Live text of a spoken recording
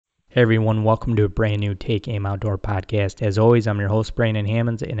Hey everyone, welcome to a brand new Take Aim Outdoor podcast. As always, I'm your host, Brandon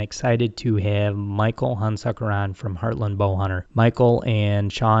Hammonds, and excited to have Michael Hunsucker on from Heartland Bowhunter. Michael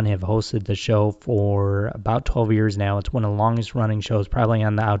and Sean have hosted the show for about 12 years now. It's one of the longest running shows, probably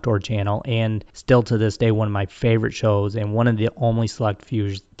on the Outdoor Channel, and still to this day, one of my favorite shows, and one of the only select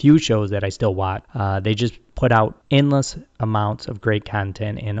few shows that I still watch. They just put out endless amounts of great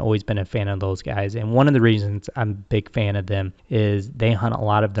content and always been a fan of those guys. And one of the reasons I'm a big fan of them is they hunt a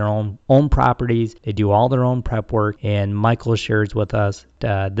lot of their own properties. They do all their own prep work, and Michael shares with us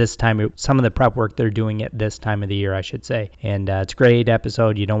this time some of the prep work they're doing at this time of the year, I should say. And it's a great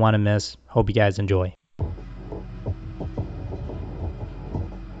episode you don't want to miss. Hope you guys enjoy.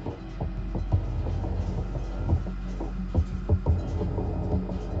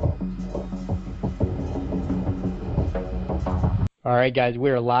 All right, guys,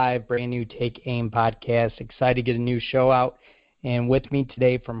 we're live, brand new Take Aim podcast. Excited to get a new show out. And with me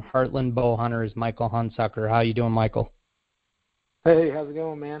today from Heartland Bowhunter is Michael Hunsucker. How you doing, Michael? Hey, how's it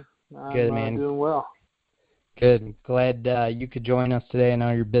going, man? Good, man. Doing well. Good. Glad you could join us today. I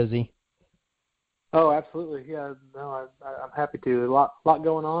know you're busy. Oh, absolutely. Yeah, no, I'm happy to. A lot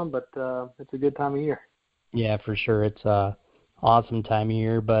going on, but it's a good time of year. Yeah, for sure. It's a awesome time of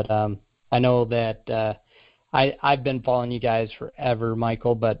year. But I know that I've been following you guys forever,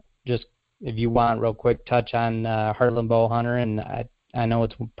 Michael. But just if you want, real quick, touch on Heartland Bowhunter, and I know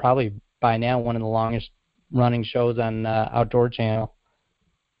it's probably by now one of the longest running shows on Outdoor Channel.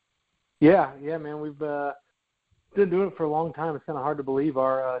 Yeah, man. We've been doing it for a long time. It's kind of hard to believe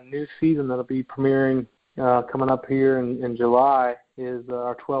our new season that'll be premiering coming up here in July is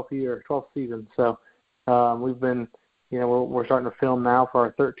our 12th season. So we've been, we're starting to film now for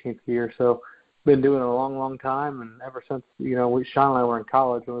our 13th year. So been doing it a long time, and ever since Sean and I were in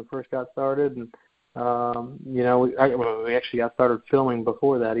college when we first got started, and we actually got started filming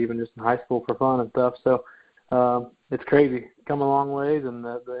before that, even just in high school for fun and stuff. So it's crazy, come a long ways, and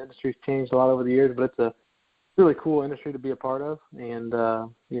the industry's changed a lot over the years, but it's a really cool industry to be a part of, and I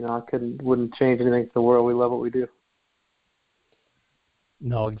wouldn't change anything for the world. We love what we do.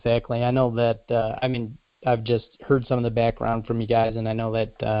 No, exactly. I know that. I've just heard some of the background from you guys, and I know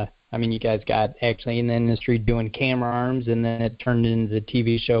that. You guys got actually in the industry doing camera arms, and then it turned into the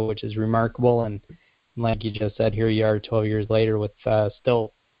TV show, which is remarkable. And like you just said, here you are 12 years later with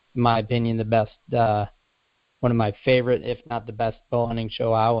still, in my opinion, the best, one of my favorite, if not the best, bow hunting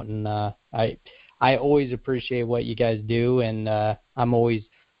show out. And I always appreciate what you guys do, and I'm always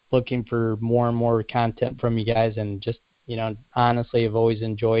looking for more and more content from you guys. And just, honestly, I've always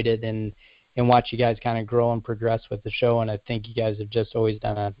enjoyed it and watch you guys kind of grow and progress with the show, and I think you guys have just always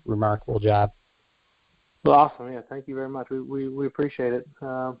done a remarkable job. Well, awesome. Yeah, thank you very much. We appreciate it.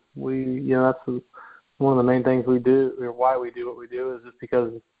 That's one of the main things we do, or why we do what we do, is just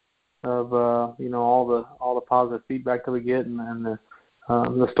because of all the positive feedback that we get, and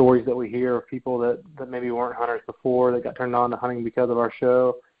the stories that we hear of people that maybe weren't hunters before that got turned on to hunting because of our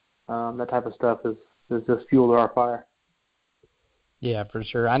show. That type of stuff is just fuel to our fire. Yeah, for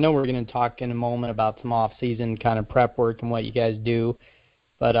sure. I know we're going to talk in a moment about some off-season kind of prep work and what you guys do,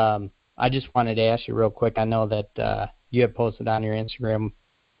 but I just wanted to ask you real quick. I know that you have posted on your Instagram,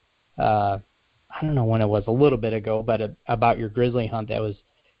 I don't know when it was, a little bit ago, but about your grizzly hunt that was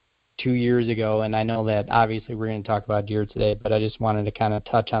 2 years ago, and I know that obviously we're going to talk about deer today, but I just wanted to kind of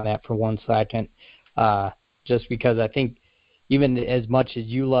touch on that for 1 second, just because I think even as much as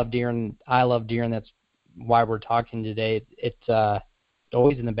you love deer and I love deer, and that's why we're talking today, it's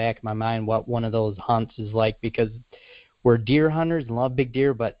always in the back of my mind what one of those hunts is like, because we're deer hunters and love big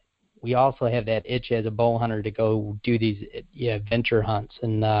deer, but we also have that itch as a bow hunter to go do these adventure hunts.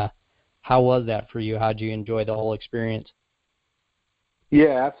 And how was that for you? How did you enjoy the whole experience?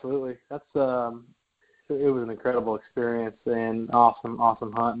 Yeah, absolutely. That's it was an incredible experience and awesome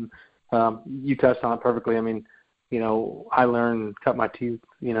hunt. And you touched on it perfectly. I mean, I learned, cut my teeth,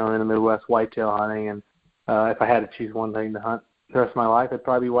 in the Midwest whitetail hunting, and if I had to choose one thing to hunt the rest of my life, it'd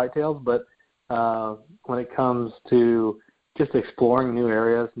probably be whitetails. But when it comes to just exploring new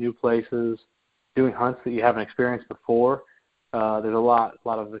areas, new places, doing hunts that you haven't experienced before, there's a lot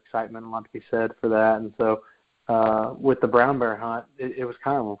of excitement, a lot to be said for that. And so with the brown bear hunt, it was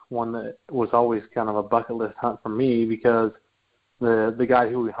kind of one that was always kind of a bucket list hunt for me, because the guy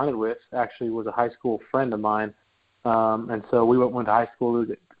who we hunted with actually was a high school friend of mine. And so we went to high school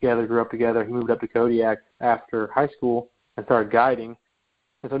together, grew up together. He moved up to Kodiak after high school and started guiding.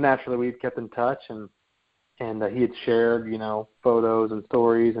 And so naturally we kept in touch, and he had shared, photos and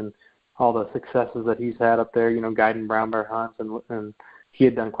stories and all the successes that he's had up there, guiding brown bear hunts, and he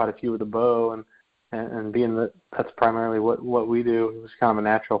had done quite a few with the bow. And and being that that's primarily what we do, it was kind of a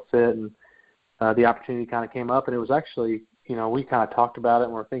natural fit, and the opportunity kind of came up, and it was actually, we kind of talked about it,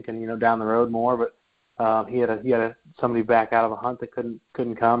 and we're thinking, down the road more, but he had somebody back out of a hunt that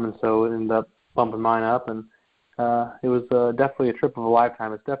couldn't come, and so it ended up bumping mine up, and it was definitely a trip of a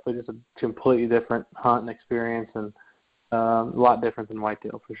lifetime. It's definitely just a completely different hunt and experience, and a lot different than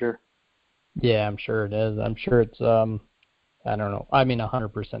whitetail for sure. Yeah, I'm sure it is. I'm sure it's I don't know. I mean,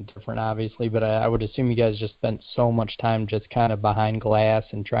 100% different, obviously, but I would assume you guys just spent so much time just kind of behind glass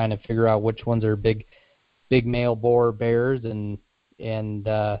and trying to figure out which ones are big male boar bears, and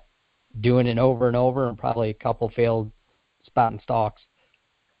doing it over and over, and probably a couple failed spot and stalks.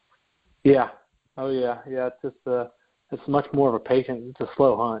 Yeah. Oh yeah. Yeah. It's just it's much more of a patient. It's a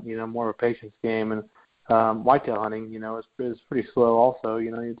slow hunt. More of a patience game, and whitetail hunting, is pretty slow. Also,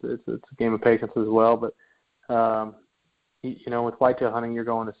 it's a game of patience as well. But with whitetail hunting, you're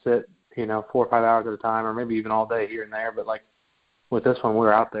going to sit, 4 or 5 hours at a time, or maybe even all day here and there. But like with this one,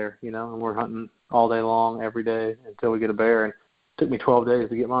 we're out there, and we're hunting all day long, every day until we get a bear. And it took me 12 days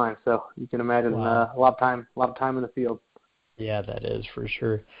to get mine, so you can imagine Wow. a lot of time in the field. Yeah, that is for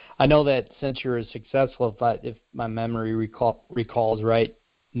sure. I know that since you're successful, if my memory recalls right,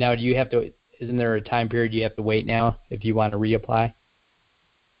 now do you have to? Isn't there a time period you have to wait now if you want to reapply?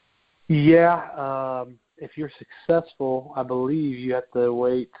 Yeah, if you're successful, I believe you have to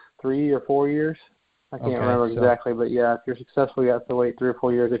wait 3 or 4 years. I can't remember exactly, but yeah, if you're successful, you have to wait 3 or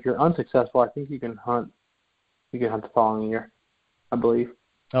 4 years. If you're unsuccessful, I think you can hunt. You can hunt the following year, I believe.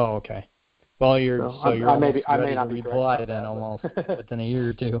 Oh, okay. Well, you're almost ready to reapply then, almost within a year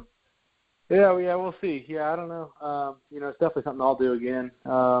or two. Yeah, we'll see. Yeah, I don't know. It's definitely something I'll do again,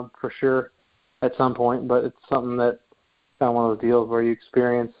 for sure, at some point. But it's something that kind of one of those deals where you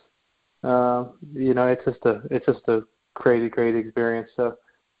experience. It's just a crazy experience. So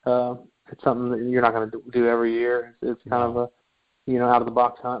it's something that you're not going to do every year. It's kind of a out of the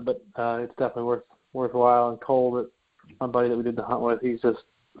box hunt, but it's definitely worthwhile. And Cole, my buddy that we did the hunt with, he's just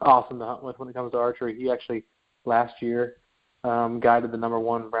awesome to hunt with when it comes to archery. He actually last year guided the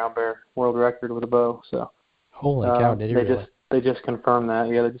 #1 brown bear world record with a bow. So holy cow, did he really? They just confirmed that.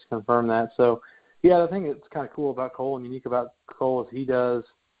 Yeah, they just confirmed that. So yeah, the thing that's kind of cool about Cole and unique about Cole is he does,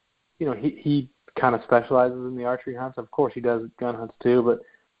 he kind of specializes in the archery hunts. Of course, he does gun hunts too, but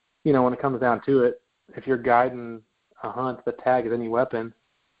when it comes down to it, if you're guiding a hunt that tags any weapon,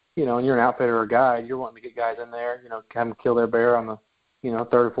 and you're an outfitter or a guide, you're wanting to get guys in there, have them kill their bear on the,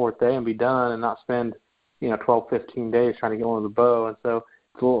 third or fourth day and be done, and not spend, 12, 15 days trying to get one with a bow. And so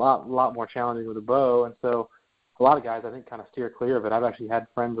it's a lot more challenging with a bow. And so a lot of guys, I think, kind of steer clear of it. I've actually had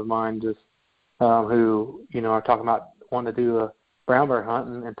friends of mine just who, are talking about wanting to do a brown bear hunt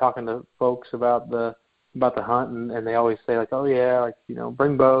and talking to folks about the hunt, and they always say like, oh yeah, like,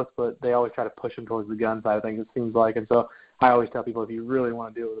 bring both, but they always try to push them towards the gun side of things, it seems like. And so I always tell people, if you really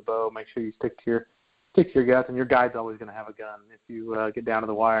want to do it with a bow, make sure you stick to your guts, and your guide's always going to have a gun if you get down to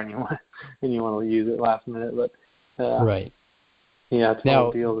the wire and you want to use it last minute. But right. Yeah, it's one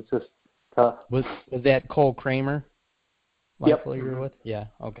of the deals. It's just tough. Was that Cole Kramer? Yep. You're with? Yeah.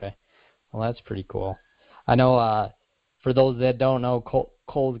 Okay. Well, that's pretty cool. I know. For those that don't know,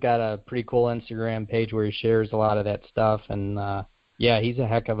 Cole's got a pretty cool Instagram page where he shares a lot of that stuff, and yeah, he's a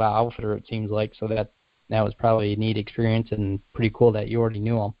heck of an outfitter, it seems like. So that was probably a neat experience, and pretty cool that you already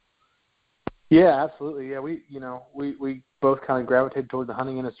knew him. Yeah, absolutely. Yeah, we both kind of gravitated towards the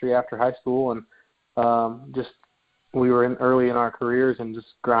hunting industry after high school, and just we were early in our careers and just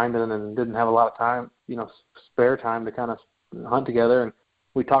grinding and didn't have a lot of time, spare time to kind of hunt together. And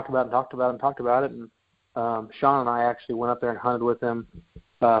we talked about it. And Sean and I actually went up there and hunted with him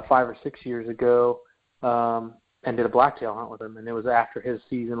 5 or 6 years ago, and did a blacktail hunt with him. And it was after his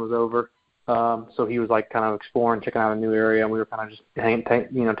season was over. So he was like kind of exploring, checking out a new area, and we were kind of just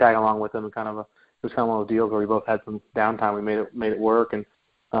tagging along with him. And it was kind of one of those deals where we both had some downtime. We made it work, and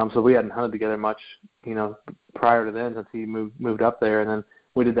so we hadn't hunted together much, prior to then, since he moved up there. And then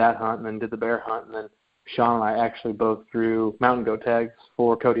we did that hunt, and then did the bear hunt, and then Sean and I actually both drew mountain goat tags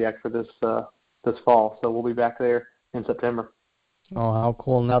for Kodiak for this fall. So we'll be back there in September. Oh, how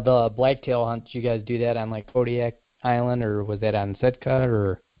cool! Now the blacktail hunt, did you guys do that on like Kodiak Island, or was that on Sitka,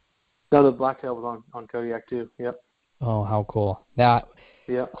 or? No, the blacktail was on Kodiak too. Yep. Oh, how cool! Now,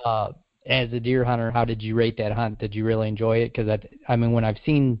 yep. As a deer hunter, how did you rate that hunt? Did you really enjoy it? Because I mean, when I've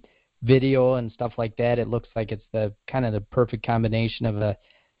seen video and stuff like that, it looks like it's the kind of the perfect combination of a,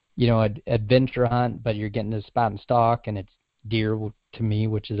 adventure hunt, but you're getting to spot and stalk, and it's deer to me,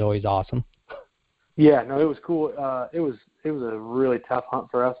 which is always awesome. Yeah, no, it was cool. It was a really tough hunt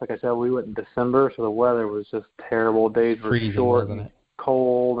for us. Like I said, we went in December, so the weather was just terrible. Days were freezing, short wasn't and it?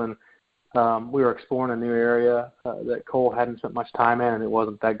 cold, and we were exploring a new area that Cole hadn't spent much time in, and it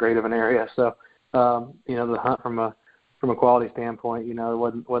wasn't that great of an area. So, the hunt from a quality standpoint, it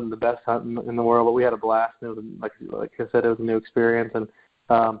wasn't the best hunt in the world, but we had a blast. And it was, like I said, it was a new experience. And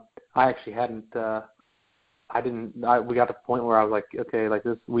I actually hadn't. We got to the point where I was like, okay, like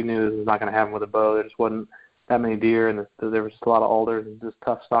this, we knew this was not going to happen with a bow. There just wasn't that many deer, and there was just a lot of alders and just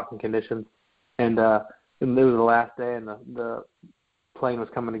tough stalking conditions. And it was the last day, and the plane was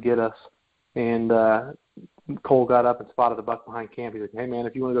coming to get us. And Cole got up and spotted a buck behind camp. He's like, hey, man,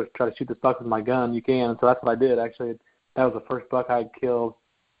 if you want to go try to shoot this buck with my gun, you can. And so that's what I did. Actually, that was the first buck I had killed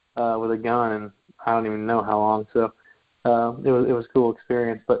with a gun, and I don't even know how long. So it was a cool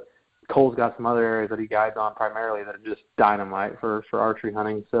experience. But Cole's got some other areas that he guides on primarily that are just dynamite for archery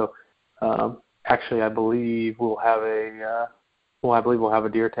hunting. So actually, I believe we'll have a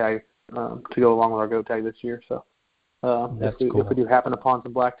deer tag to go along with our go tag this year. So if we do happen upon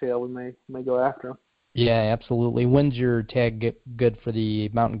some blacktail, we may go after them. Yeah, absolutely. When's your tag good for the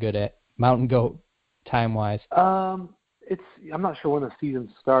mountain goat time wise? I'm not sure when the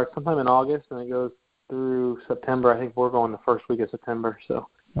season starts. Sometime in August, and it goes through September. I think we're going the first week of September. So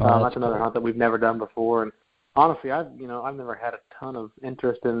that's another hunt that we've never done before. And honestly, I've never had a ton of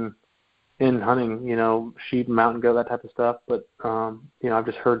interest in hunting, sheep and mountain goat, that type of stuff. But I've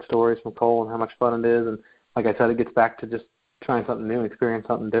just heard stories from Cole and how much fun it is. And like I said, it gets back to just trying something new and experience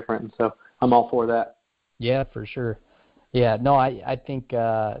something different. And so I'm all for that. Yeah, for sure. Yeah, no, I think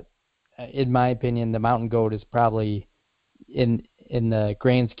in my opinion, the mountain goat is probably in the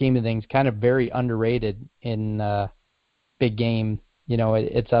grand scheme of things kind of very underrated in big game.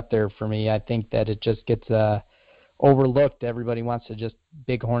 It's up there for me. I think that it just gets overlooked. Everybody wants to just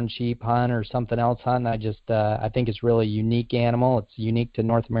bighorn sheep hunt or something else hunt. I think it's really a unique animal. It's unique to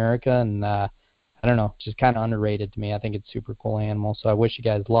North America, and I don't know, just kind of underrated to me. I think it's a super cool animal. So I wish you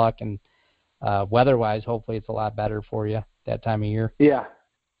guys luck, and weather-wise, hopefully it's a lot better for you that time of year. Yeah,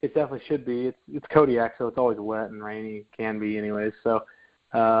 it definitely should be. It's Kodiak, so it's always wet and rainy. Can be anyways. So,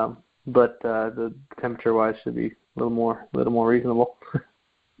 but the temperature-wise should be a little more reasonable.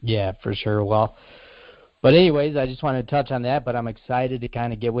 Yeah, for sure. Well, but anyways, I just wanted to touch on that. But I'm excited to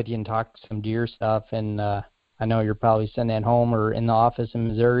kind of get with you and talk some deer stuff. And I know you're probably sitting at home or in the office in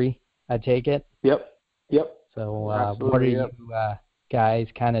Missouri, I take it. Yep. So what are you guys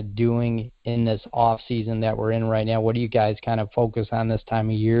kind of doing in this off season that we're in right now? What do you guys kind of focus on this time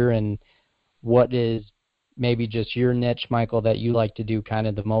of year, and what is maybe just your niche, Michael, that you like to do kind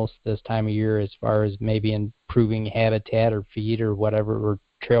of the most this time of year as far as maybe improving habitat or feed or whatever, or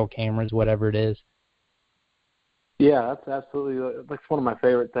trail cameras, whatever it is? Yeah, that's absolutely, that's one of my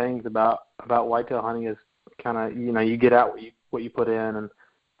favorite things about whitetail hunting is kind of, you get out what you put in. And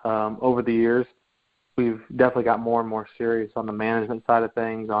over the years, we've definitely got more and more serious on the management side of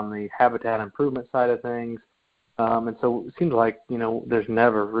things, on the habitat improvement side of things. And so it seems like, there's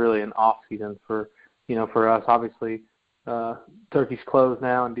never really an off season for us. Obviously, turkey's closed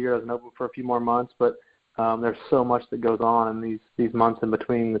now and deer doesn't open for a few more months, but there's so much that goes on in these months in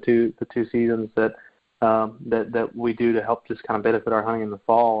between the two seasons that we do to help just kind of benefit our hunting in the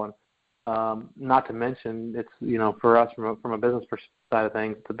fall. And not to mention, it's, for us from a business side of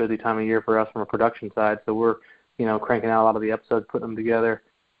things, it's a busy time of year for us from a production side. So we're, cranking out a lot of the episodes, putting them together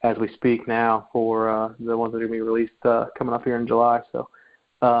as we speak now for the ones that are going to be released coming up here in July. So,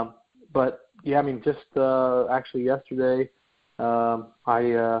 but yeah, I mean, just actually yesterday, I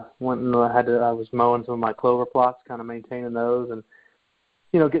went and I was mowing some of my clover plots, kind of maintaining those and,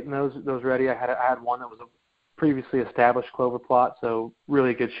 getting those ready. I had one that was a previously established clover plot, so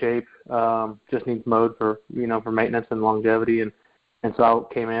really good shape. Just needs mowed for maintenance and longevity, and so I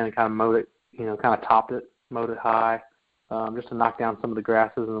came in and kind of mowed it, kind of topped it, mowed it high, just to knock down some of the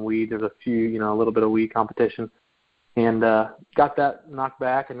grasses and the weeds. There's a few, a little bit of weed competition, and got that knocked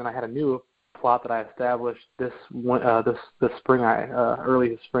back. And then I had a new plot that I established this spring. Early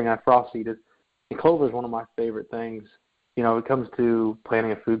this spring I frost seeded. And clover is one of my favorite things. When it comes to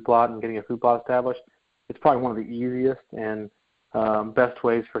planting a food plot and getting a food plot established, it's probably one of the easiest and best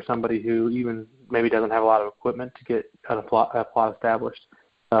ways for somebody who even maybe doesn't have a lot of equipment to get a plot established.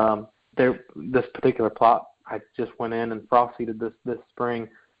 This particular plot, I just went in and frost seeded this spring.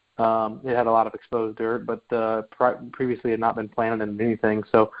 It had a lot of exposed dirt, but previously had not been planted in anything.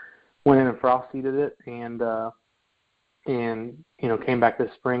 So went in and frost seeded it, and came back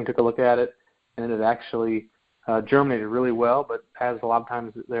this spring, took a look at it, and it actually germinated really well, but as a lot of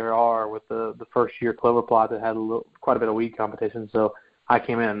times there are with the first year clover plot that had quite a bit of weed competition. So I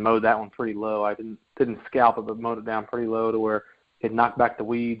came in and mowed that one pretty low. I didn't scalp it, but mowed it down pretty low to where it knocked back the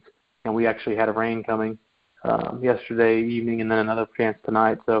weeds. And we actually had a rain coming yesterday evening, and then another chance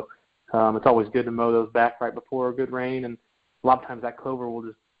tonight. So It's always good to mow those back right before a good rain, and a lot of times that clover will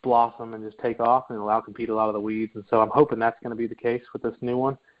just blossom and just take off and it'll outcompete a lot of the weeds. And so I'm hoping that's going to be the case with this new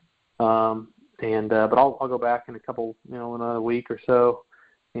one. But I'll go back in a couple, another week or so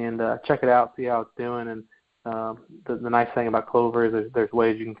and check it out, see how it's doing. And the nice thing about clover is there's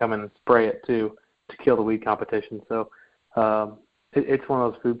ways you can come in and spray it too to kill the weed competition. So it's one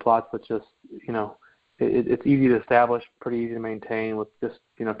of those food plots that's just, it's easy to establish, pretty easy to maintain with just,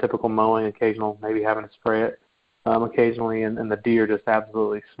 typical mowing, occasional, maybe having to spray it occasionally, and the deer just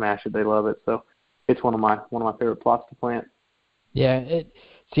absolutely smash it. They love it. So it's one of my favorite plots to plant. Yeah, it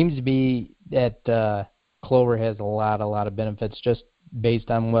seems to be that clover has a lot of benefits just based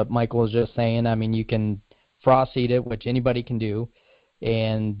on what Michael was just saying. I mean, you can frost seed it, which anybody can do,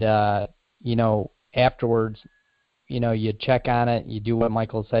 and afterwards, you check on it, you do what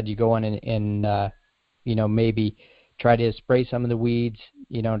Michael said, you go in and maybe try to spray some of the weeds,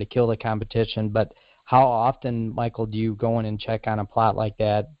 to kill the competition. But how often, Michael, do you go in and check on a plot like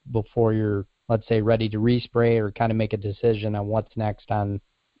that before you're, let's say, ready to respray or kind of make a decision on what's next on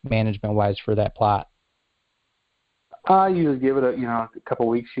management-wise for that plot? I usually give it a couple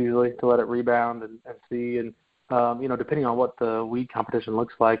weeks usually to let it rebound and see. And, depending on what the weed competition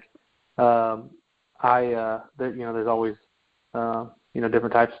looks like, there's always,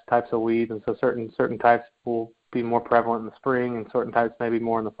 different types of weeds. And so certain types will be more prevalent in the spring and certain types maybe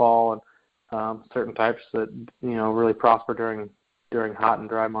more in the fall, and certain types that, really prosper during hot and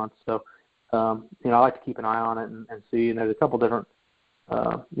dry months. So, I like to keep an eye on it and see. And there's a couple different,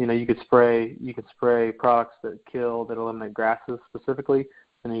 you could spray products that eliminate grasses specifically,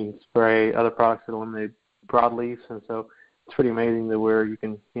 and you can spray other products that eliminate broadleafs. And so it's pretty amazing that where you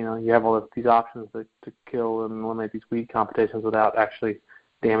can, you have all of these options to kill and eliminate these weed competitions without actually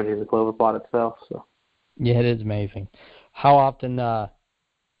damaging the clover plot itself. So yeah, it is amazing. How often,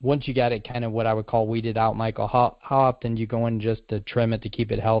 once you got it kind of what I would call weeded out, Michael, how often do you go in just to trim it to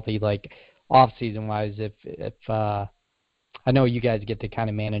keep it healthy, like off-season wise? If I know you guys get to kind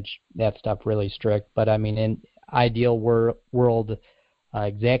of manage that stuff really strict, but I mean, in ideal world,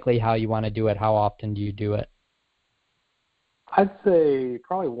 exactly how you want to do it, how often do you do it? I'd say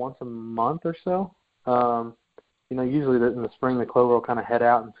probably once a month or so. Usually in the spring the clover will kind of head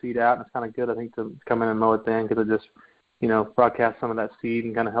out and seed out, and it's kind of good, I think, to come in and mow it then because it just, broadcasts some of that seed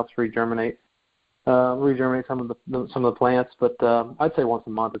and kind of helps regerminate some of the plants. But I'd say once a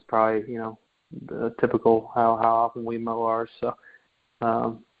month is probably, typical how often we mow ours. So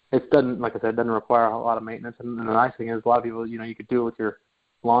it doesn't, like I said, doesn't require a lot of maintenance. And the nice thing is a lot of people, you could do it with your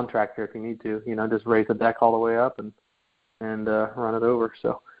lawn tractor if you need to, just raise the deck all the way up and run it over.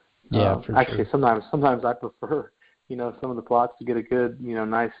 So yeah, actually sometimes I prefer, some of the plots to get a good,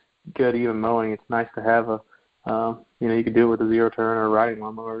 nice, good even mowing. It's nice to have you could do it with a zero turn or a riding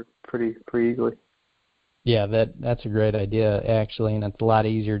lawnmower pretty easily. Yeah, that's a great idea actually, and it's a lot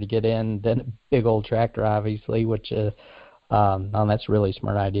easier to get in than a big old tractor, obviously. Which that's a really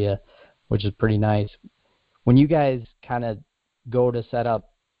smart idea, which is pretty nice. When you guys kind of go to set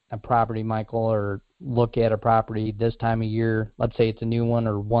up a property, Michael, or look at a property this time of year, let's say it's a new one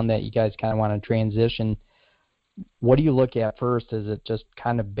or one that you guys kind of want to transition, what do you look at first? Is it just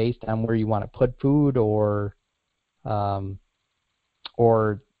kind of based on where you want to put food, or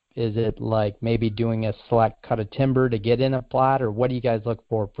is it like maybe doing a select cut of timber to get in a plot, or what do you guys look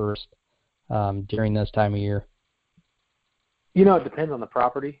for first during this time of year? It depends on the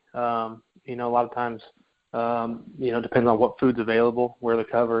property. A lot of times, it depends on what food's available, where the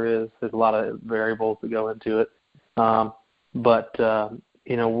cover is. There's a lot of variables that go into it. But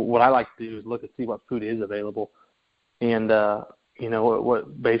what I like to do is look and see what food is available. And,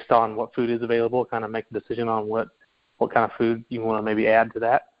 what based on what food is available, kind of make a decision on what kind of food you want to maybe add to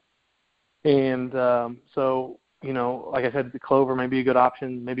that. And so, like I said, the clover may be a good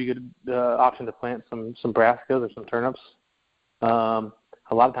option, option to plant some brassicas or some turnips. A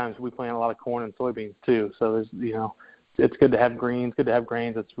lot of times we plant a lot of corn and soybeans too. So there's, it's good to have greens, good to have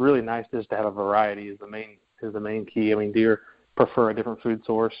grains. It's really nice just to have a variety is the main key. I mean, deer prefer a different food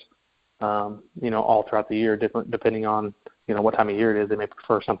source, all throughout the year, different depending on, what time of year it is. They may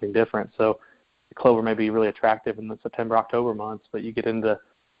prefer something different. So the clover may be really attractive in the September, October months, but you get into,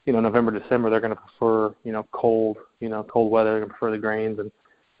 November, December, they're going to prefer, cold weather. They're going to prefer the grains and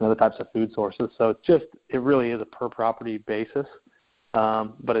other types of food sources. So it really is a per property basis.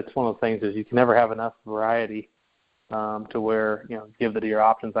 But it's one of the things is you can never have enough variety to where, give the deer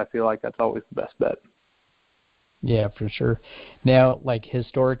options. I feel like that's always the best bet. Yeah, for sure. Now, like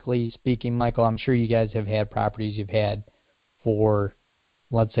historically speaking, Michael, I'm sure you guys have had properties you've had for,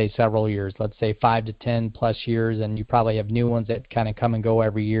 let's say, several years, let's say 5 to 10 plus years, and you probably have new ones that kind of come and go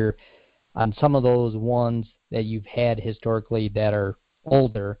every year. on some of those ones that you've had historically that are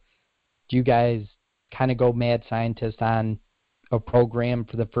older, do you guys kind of go mad scientist on a program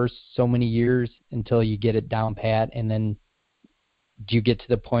for the first so many years until you get it down pat, and then do you get to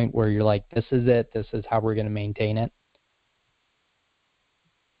the point where you're like, this is it, this is how we're going to maintain it?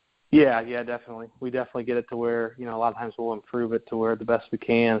 Yeah, definitely. We definitely get it to where, a lot of times we'll improve it to where the best we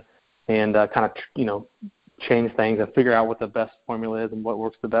can and kind of, change things and figure out what the best formula is and what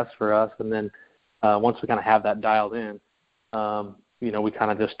works the best for us. And then once we kind of have that dialed in, we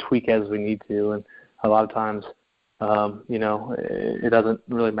kind of just tweak as we need to. And a lot of times, it doesn't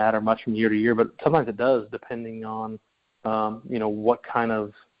really matter much from year to year, but sometimes it does depending on, what kind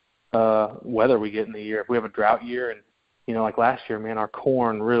of weather we get in the year. If we have a drought year and, like last year, man, our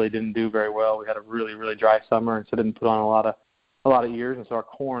corn really didn't do very well. We had a really, really dry summer, and so didn't put on a lot of ears, and so our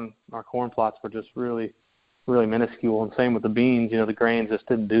corn plots were just really, really minuscule. And same with the beans, the grains just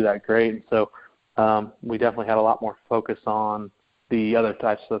didn't do that great. And so we definitely had a lot more focus on the other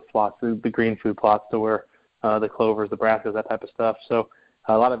types of plots, the green food plots, to where the clovers, the brassicas, that type of stuff. So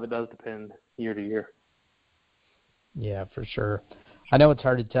a lot of it does depend year to year. Yeah, for sure. I know it's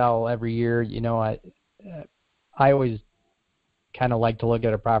hard to tell every year. I always kind of like to look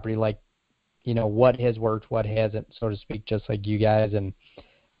at a property like, what has worked, what hasn't, so to speak, just like you guys. And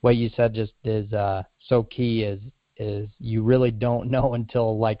what you said just is so key is you really don't know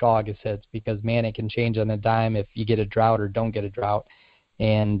until like August hits, because, man, it can change on a dime if you get a drought or don't get a drought.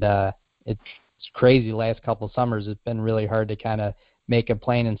 And it's crazy. Last couple of summers, it's been really hard to kind of make a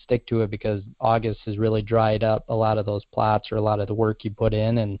plan and stick to it, because August has really dried up a lot of those plots or a lot of the work you put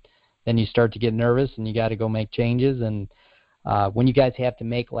in, and then you start to get nervous and you got to go make changes. And when you guys have to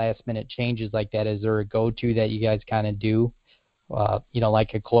make last-minute changes like that, is there a go-to that you guys kind of do,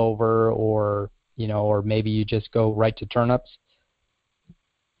 like a clover, or maybe you just go right to turnips?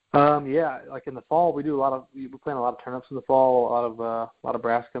 Yeah, like in the fall, we plant a lot of turnips in the fall, a lot of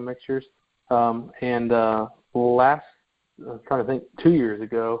brassica mixtures. And I'm trying to think, 2 years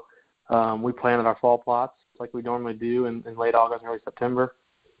ago, we planted our fall plots like we normally do in late August, early September.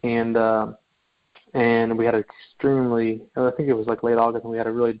 And we had I think it was like late August, and we had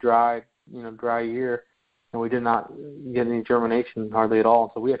a really dry year, and we did not get any germination hardly at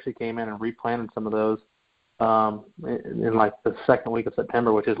all. So we actually came in and replanted some of those in like the second week of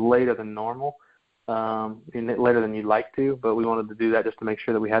September, which is later than normal, and later than you'd like to, but we wanted to do that just to make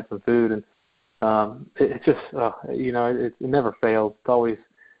sure that we had some food. And it just, it never fails. It's always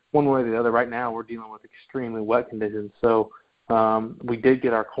one way or the other. Right now we're dealing with extremely wet conditions, so we did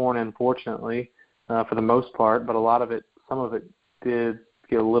get our corn in, fortunately, for the most part, but some of it did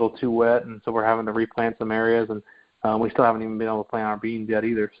get a little too wet, and so we're having to replant some areas, and we still haven't even been able to plant our beans yet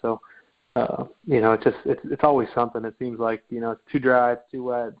either. So, it's always something. It seems like, it's too dry, it's too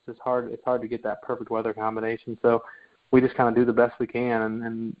wet. It's hard to get that perfect weather combination. So we just kind of do the best we can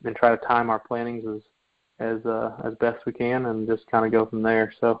and try to time our plantings as best we can, and just kind of go from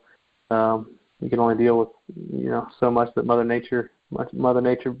there. So we can only deal with so much that Mother Nature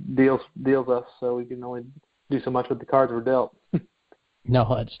deals us. So we can only do so much with the cards we're dealt.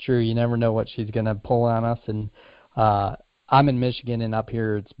 No, it's true. You never know what she's going to pull on us. And I'm in Michigan, and up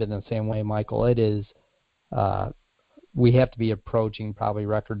here it's been the same way, Michael. It is we have to be approaching probably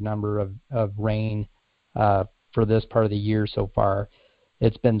record number of rain for this part of the year so far.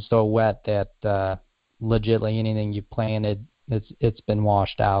 It's been so wet that legitimately anything you planted, it's been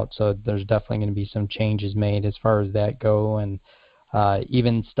washed out. So there's definitely going to be some changes made as far as that go. And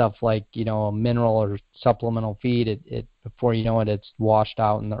even stuff like, a mineral or supplemental feed, it before you know it, it's washed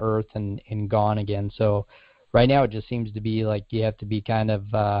out in the earth and gone again. So right now it just seems to be like you have to be kind of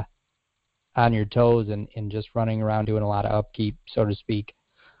on your toes and just running around doing a lot of upkeep, so to speak.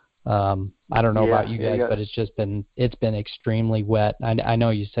 I don't know about you guys, but it's been extremely wet. I know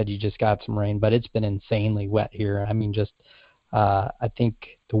you said you just got some rain, but it's been insanely wet here. I mean, just I think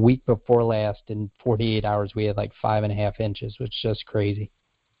the week before last, in 48 hours, we had like 5.5 inches, which is just crazy.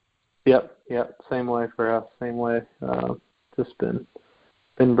 Yep. Same way for us. Same way. Just been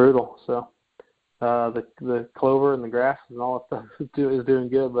brutal. So the clover and the grass and all that stuff is doing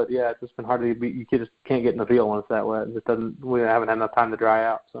good, but yeah, it's just been hard to be. You just can't get in the field when it's that wet. It doesn't. We haven't had enough time to dry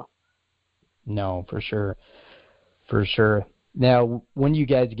out. So. No, for sure. Now, when you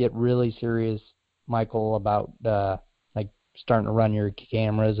guys get really serious, Michael, about like starting to run your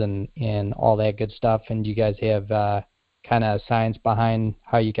cameras and all that good stuff, and do you guys have kind of science behind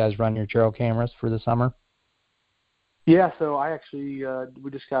how you guys run your trail cameras for the summer? Yeah, so I actually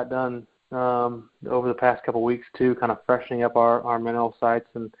we just got done over the past couple of weeks too, kind of freshening up our mineral sites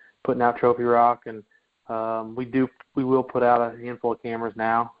and putting out trophy rock, and We will put out a handful of cameras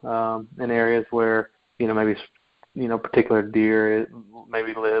now in areas where maybe particular deer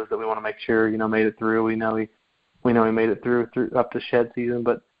maybe lives that we want to make sure made it through. We know he made it through up to shed season,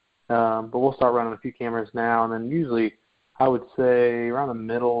 but we'll start running a few cameras now, and then usually I would say around the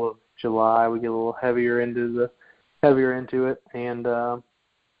middle of July we get a little heavier into it, and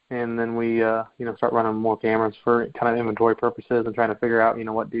then we start running more cameras for kind of inventory purposes and trying to figure out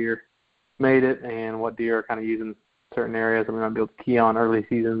what deer made it and what deer are kind of using certain areas that we might be able to key on early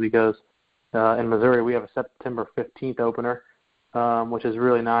season, because in Missouri we have a September 15th opener, which is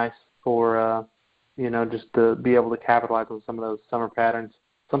really nice for just to be able to capitalize on some of those summer patterns.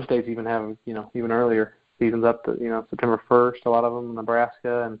 Some states even have even earlier seasons up to September 1st. A lot of them,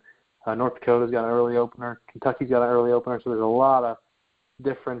 Nebraska and North Dakota's got an early opener. Kentucky's got an early opener. So there's a lot of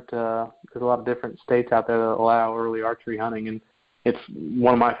different states out there that allow early archery hunting, and it's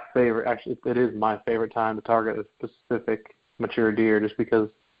one of my favorite. Actually, it is my favorite time to target a specific mature deer, just because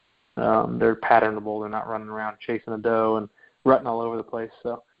they're patternable. They're not running around chasing a doe and rutting all over the place.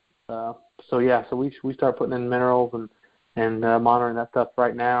 So we start putting in minerals and monitoring that stuff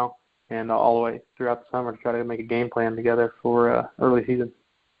right now and all the way throughout the summer to try to make a game plan together for early season.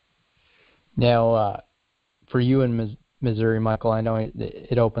 Now, for you in Missouri, Michael, I know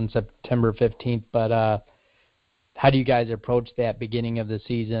it opens September 15th, but how do you guys approach that beginning of the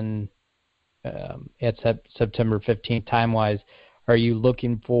season at September 15th time-wise? Are you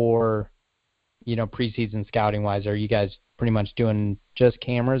looking for, preseason scouting-wise, are you guys pretty much doing just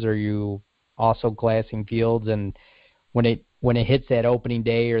cameras, or are you also glassing fields? And when it hits that opening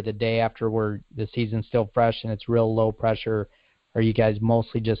day or the day after where the season's still fresh and it's real low pressure, are you guys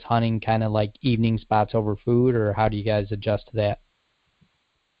mostly just hunting kind of like evening spots over food, or how do you guys adjust to that?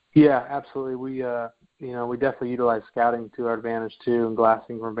 Yeah, absolutely. We definitely utilize scouting to our advantage too, and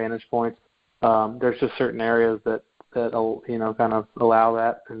glassing from vantage points. There's just certain areas that kind of allow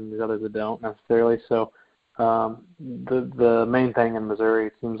that, and there's others that don't necessarily. So the main thing in Missouri,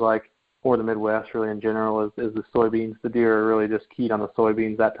 it seems like, or the Midwest really in general, is the soybeans. The deer are really just keyed on the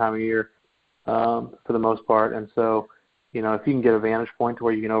soybeans that time of year for the most part. And so, if you can get a vantage point to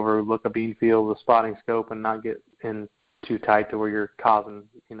where you can overlook a bean field with a spotting scope and not get in too tight to where you're causing,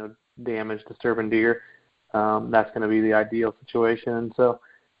 damage, disturbing deer, that's going to be the ideal situation. And so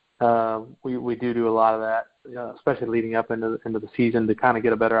we do a lot of that, especially leading up into the season, to kind of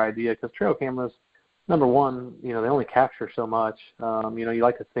get a better idea, because trail cameras, number one, they only capture so much. You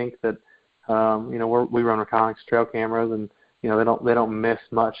like to think that we run reconnaissance trail cameras, and they don't miss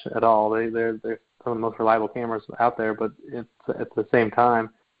much at all. They're some of the most reliable cameras out there. But it's at the same time,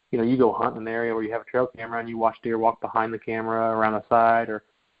 you go hunt in an area where you have a trail camera and you watch deer walk behind the camera around the side, or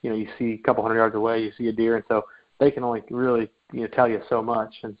you see a couple hundred yards away, you see a deer, and so they can only really tell you so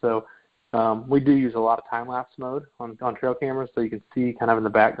much. And so we do use a lot of time lapse mode on trail cameras, so you can see kind of in the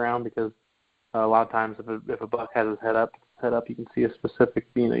background, because a lot of times if a buck has his head up, you can see a specific,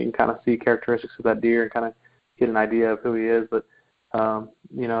 you can kind of see characteristics of that deer and kind of get an idea of who he is. But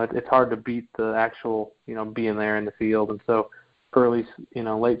it's hard to beat the actual, being there in the field. And so early,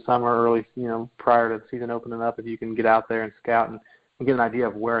 late summer, early, prior to the season opening up, if you can get out there and scout and get an idea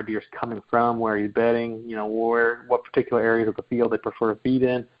of where a deer's coming from, where he's bedding, what particular areas of the field they prefer to feed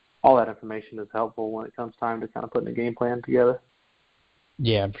in, all that information is helpful when it comes time to kind of putting a game plan together.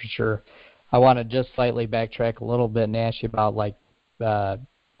 Yeah, for sure. I want to just slightly backtrack a little bit and ask you about,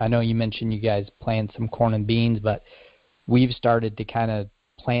 I know you mentioned you guys plant some corn and beans, but we've started to kind of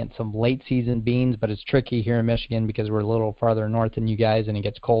plant some late season beans, but it's tricky here in Michigan because we're a little farther north than you guys and it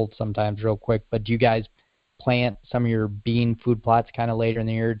gets cold sometimes real quick. But do you guys plant some of your bean food plots kind of later in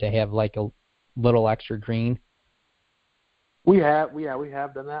the year to have like a little extra green? We have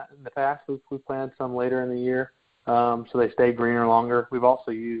done that in the past. We've planted some later in the year, so they stay greener longer. We've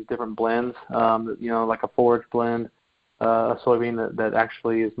also used different blends, like a forage blend, a soybean that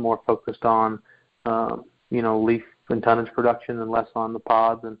actually is more focused on, leaf and tonnage production and less on the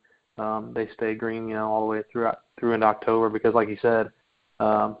pods, and they stay green, all the way through into October, because like you said,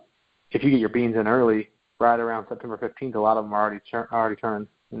 if you get your beans in early, right around September 15th, a lot of them are already turning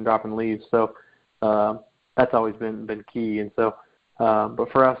and dropping leaves. So that's always been key. And so,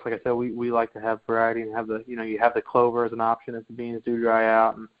 but for us, like I said, we like to have variety and have you have the clover as an option if the beans do dry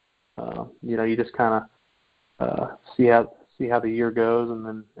out, and you just kind of see how the year goes,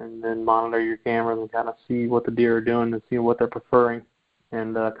 and then monitor your cameras and kind of see what the deer are doing and see what they're preferring,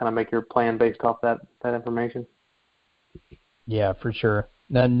 and kind of make your plan based off that information. Yeah, for sure.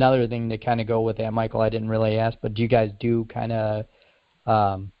 Another thing to kind of go with that, Michael, I didn't really ask, but do you guys do kind of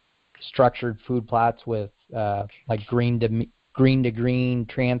structured food plots with like green green to green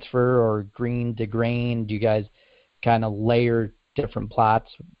transfer or green to grain? Do you guys kind of layer different plots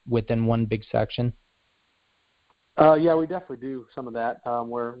within one big section? Yeah, we definitely do some of that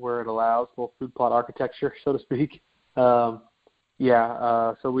where it allows, little food plot architecture, so to speak. So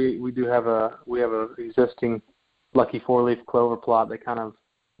we do have a existing lucky 4-leaf clover plot that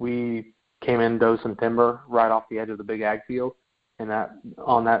we came in, dozed some timber right off the edge of the big ag field, and that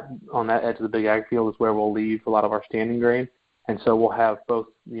on that edge of the big ag field is where we'll leave a lot of our standing grain, and so we'll have both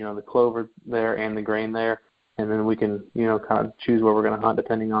the clover there and the grain there, and then we can kind of choose where we're going to hunt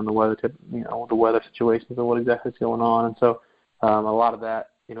depending on the weather the weather situations and what exactly is going on, and so a lot of that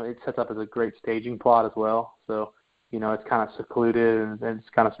it sets up as a great staging plot as well. So it's kind of secluded and it's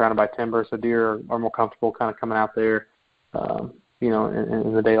kind of surrounded by timber, so deer are more comfortable kind of coming out there,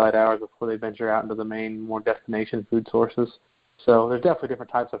 in the daylight hours before they venture out into the main, more destination food sources. So there's definitely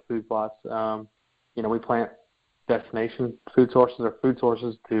different types of food plots. We plant destination food sources or food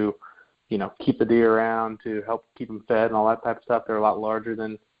sources to, keep the deer around, to help keep them fed and all that type of stuff. They're a lot larger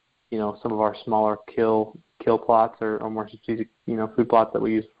than, some of our smaller kill plots or more strategic, food plots that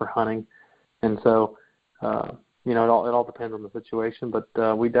we use for hunting. And so, it all depends on the situation,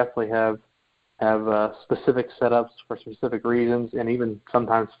 but we definitely have specific setups for specific reasons, and even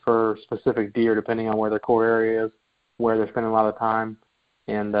sometimes for specific deer, depending on where their core area is, where they're spending a lot of time,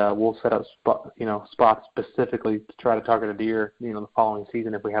 and we'll set up spots specifically to try to target a deer, the following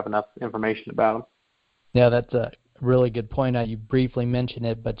season if we have enough information about them. Yeah, that's a really good point. You briefly mentioned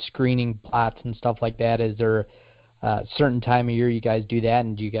it, but screening plots and stuff like that, is there a certain time of year you guys do that,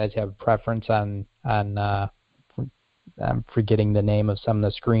 and do you guys have a preference on I'm forgetting the name of some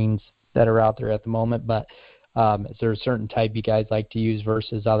of the screens that are out there at the moment, but is there a certain type you guys like to use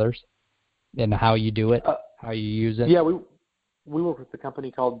versus others, and how you do it, how you use it? Yeah, we work with a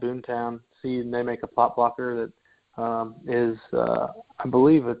company called Boomtown Seed, and they make a plot blocker that is, I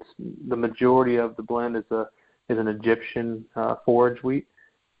believe it's the majority of the blend is an Egyptian forage wheat,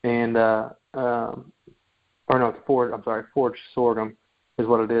 and forage sorghum is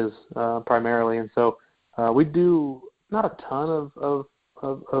what it is primarily, and so we do not a ton of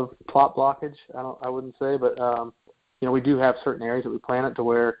plot blockage, I wouldn't say, but we do have certain areas that we plant it to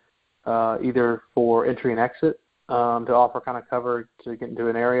where either for entry and exit to offer kind of cover to get into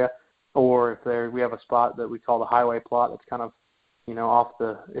an area, or if we have a spot that we call the highway plot that's kind of off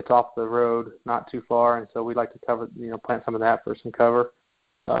the road, not too far, and so we'd like to cover plant some of that for some cover,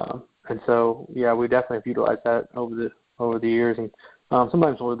 and so yeah, we definitely have utilized that over the years, and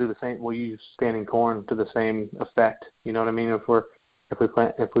sometimes we'll do the same. We'll use standing corn to the same effect. You know what I mean? If we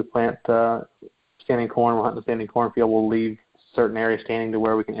plant standing corn, we'll hunt the standing cornfield. We'll leave certain areas standing to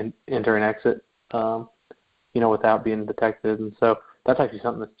where we can enter and exit, without being detected. And so that's actually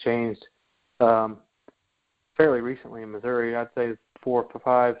something that's changed fairly recently in Missouri. I'd say 4 to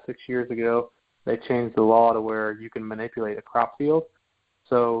 5, 6 years ago, they changed the law to where you can manipulate a crop field.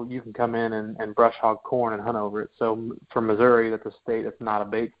 So you can come in and brush hog corn and hunt over it. So for Missouri, that's a state that's not a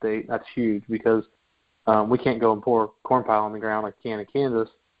bait state. That's huge because we can't go and pour corn pile on the ground like you can in Kansas,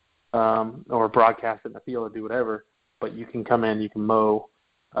 or broadcast it in the field or do whatever. But you can come in, you can mow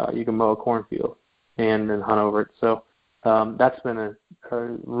a cornfield and then hunt over it. So that's been a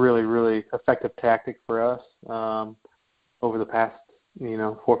really, really effective tactic for us over the past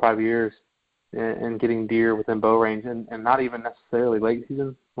 4 or 5 years. And getting deer within bow range, and not even necessarily late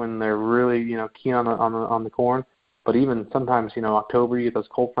season when they're really keen on the corn, but even sometimes October, you get those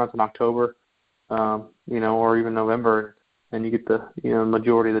cold fronts in October, or even November, and you get the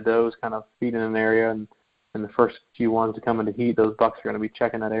majority of the does kind of feed in an area, and the first few ones to come into heat, those bucks are going to be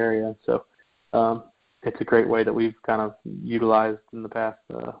checking that area. So it's a great way that we've kind of utilized in the past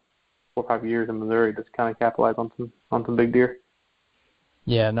 4 or 5 years in Missouri to kind of capitalize on some big deer.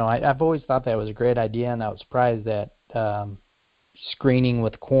 Yeah, no, I've always thought that was a great idea, and I was surprised that screening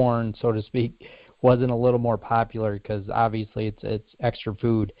with corn, so to speak, wasn't a little more popular, because obviously it's extra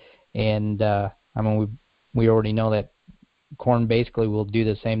food, and we already know that corn basically will do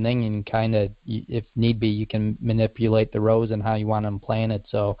the same thing, and kind of, if need be, you can manipulate the rows and how you want them planted.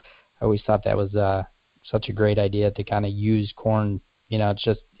 So I always thought that was such a great idea to kind of use corn.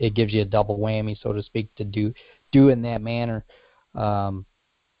 It gives you a double whammy, so to speak, to do in that manner.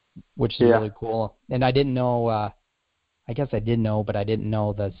 Which is really cool. And I didn't know, I guess I did know, but I didn't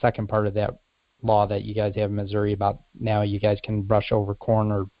know the second part of that law that you guys have in Missouri about now you guys can brush over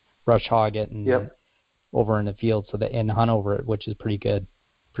corn or brush hog it and over in the field and hunt over it, which is pretty good,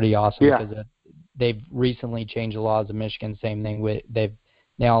 pretty awesome. Yeah. Because they've recently changed the laws of Michigan, same thing. They've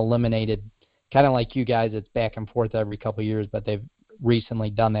now eliminated, kind of like you guys, it's back and forth every couple of years, but they've recently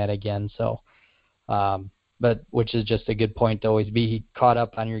done that again. So but which is just a good point to always be caught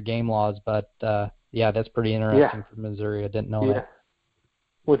up on your game laws. But yeah, that's pretty interesting for Missouri. I didn't know that.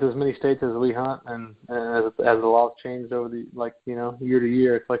 With as many states as we hunt, and as the laws changed over the year to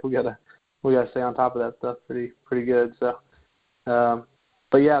year, it's like we gotta stay on top of that stuff pretty good. So,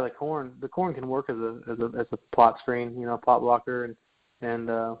 but yeah, the corn can work as a plot screen, plot blocker, and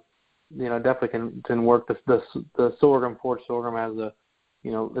definitely can work. The sorghum, forage sorghum has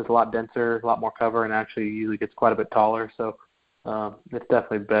is a lot denser, a lot more cover, and actually usually gets quite a bit taller. So it's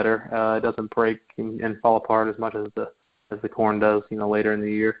definitely better. It doesn't break and fall apart as much as the corn does, later in the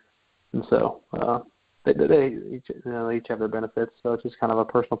year. And so they each have their benefits. So it's just kind of a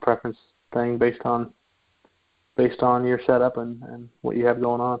personal preference thing based on your setup and what you have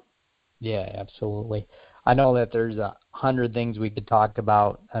going on. Yeah, absolutely. I know that there's 100 things we could talk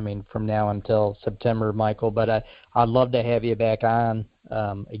about, from now until September, Michael, but I'd love to have you back on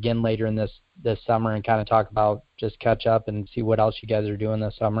again later in this summer and kind of talk about, just catch up and see what else you guys are doing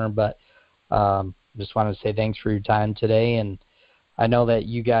this summer. But just wanted to say thanks for your time today. And I know that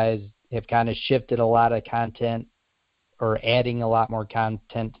you guys have kind of shifted a lot of content or adding a lot more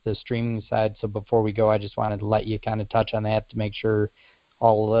content to the streaming side. So before we go, I just wanted to let you kind of touch on that to make sure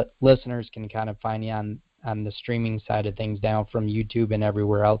all listeners can kind of find you on the streaming side of things down from YouTube and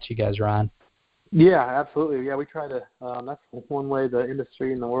everywhere else you guys are on. Yeah, absolutely. Yeah, we try to. That's one way the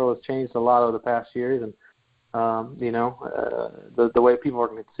industry and the world has changed a lot over the past years, and the way people are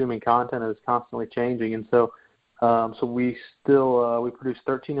consuming content is constantly changing, and so we still we produce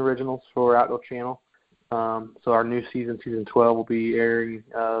 13 originals for Outdoor Channel. So our new season 12, will be airing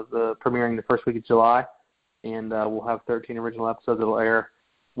premiering the first week of July, and we'll have 13 original episodes that will air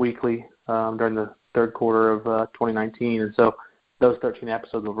weekly during the third quarter of 2019, and so those 13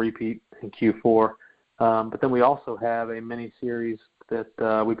 episodes will repeat in Q4. But then we also have a mini series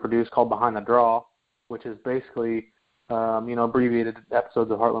that we produce called Behind the Draw, which is basically abbreviated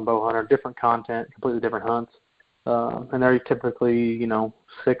episodes of Heartland Bowhunter, different content, completely different hunts, and they're typically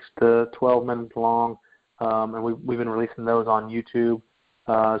 6 to 12 minutes long, and we've been releasing those on YouTube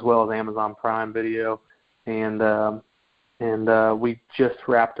as well as Amazon Prime Video, and we just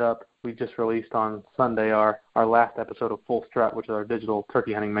wrapped up. We just released on Sunday our last episode of Full Strut, which is our digital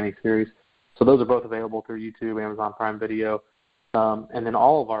turkey hunting mini-series. So those are both available through YouTube, Amazon Prime Video. And then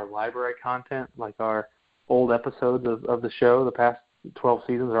all of our library content, like our old episodes of the show, the past 12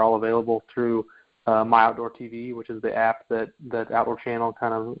 seasons, are all available through My Outdoor TV, which is the app that Outdoor Channel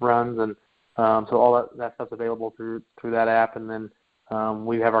kind of runs. And so all that stuff's available through that app. And then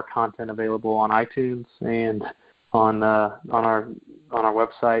we have our content available on iTunes and on our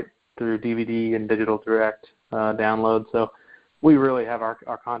website through DVD and digital direct download. So we really have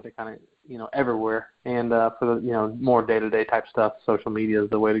our content kind of everywhere. And for the more day-to-day type stuff, social media is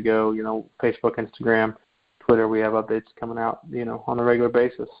the way to go. Facebook, Instagram, Twitter, we have updates coming out on a regular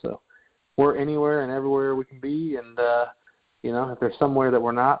basis. So we're anywhere and everywhere we can be. And if there's somewhere that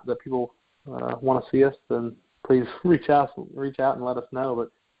we're not, that people want to see us, then please reach out and let us know.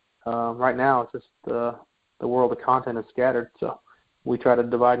 But right now it's just the world of content is scattered, so we try to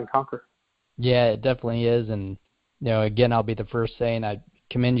divide and conquer. Yeah, it definitely is. And again, I'll be the first saying I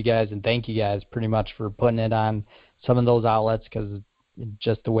commend you guys and thank you guys pretty much for putting it on some of those outlets, because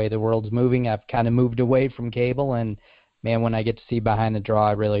just the way the world's moving, I've kind of moved away from cable, and man, when I get to see Behind the Draw,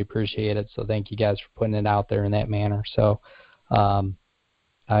 I really appreciate it. So thank you guys for putting it out there in that manner. So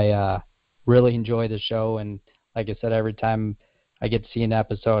I really enjoy the show, and like I said, every time I get to see an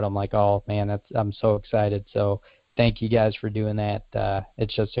episode, I'm like, oh man, I'm so excited. So thank you guys for doing that.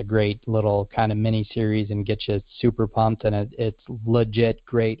 It's just a great little kind of mini series and gets you super pumped, and it's legit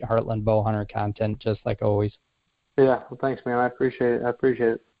great Heartland Bowhunter content, just like always. Yeah, well, thanks, man. I appreciate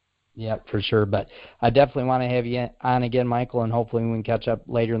it. Yeah, for sure. But I definitely want to have you on again, Michael, and hopefully we can catch up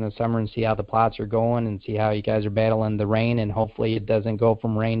later in the summer and see how the plots are going and see how you guys are battling the rain, and hopefully it doesn't go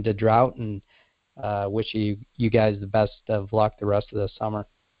from rain to drought. And wish you guys the best of luck the rest of the summer.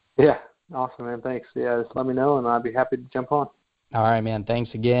 Yeah, awesome, man. Thanks. Yeah, just let me know, and I'll be happy to jump on. All right, man.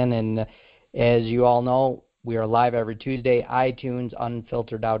 Thanks again. And as you all know, we are live every Tuesday, iTunes,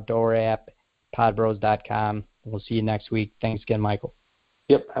 Unfiltered Outdoor app, podbros.com. We'll see you next week. Thanks again, Michael.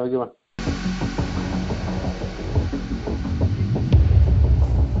 Yep, have a good one.